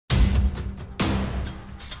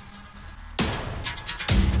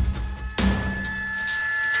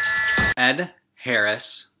Ed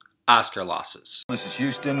Harris, Oscar losses. This is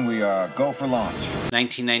Houston. We are go for launch.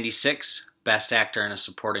 1996, Best Actor in a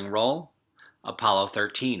Supporting Role, Apollo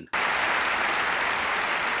 13.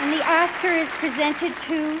 And the Oscar is presented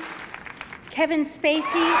to Kevin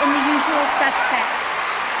Spacey in The Usual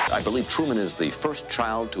Suspects. I believe Truman is the first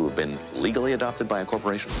child to have been legally adopted by a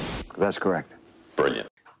corporation. That's correct. Brilliant.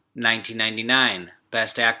 1999,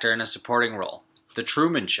 Best Actor in a Supporting Role, The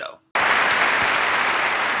Truman Show.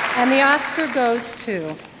 And the Oscar goes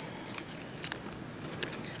to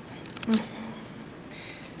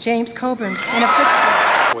James Coburn in A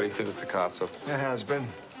Football. What do you think of Picasso? It has been.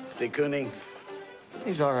 De Kooning.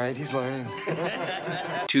 He's all right. He's learning.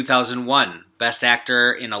 2001, Best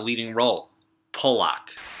Actor in a Leading Role,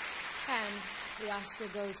 Pollock. And the Oscar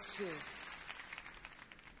goes to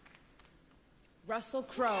Russell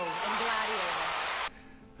Crowe in Gladiator.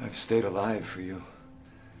 I've stayed alive for you.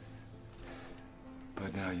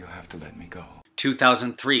 But now you have to let me go.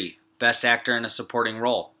 2003, Best Actor in a Supporting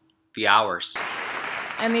Role, The Hours.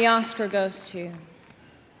 And the Oscar goes to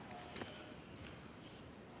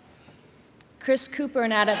Chris Cooper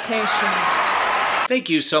in Adaptation. Thank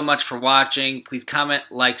you so much for watching. Please comment,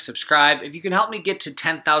 like, subscribe. If you can help me get to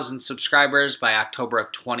 10,000 subscribers by October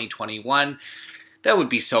of 2021, that would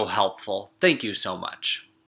be so helpful. Thank you so much.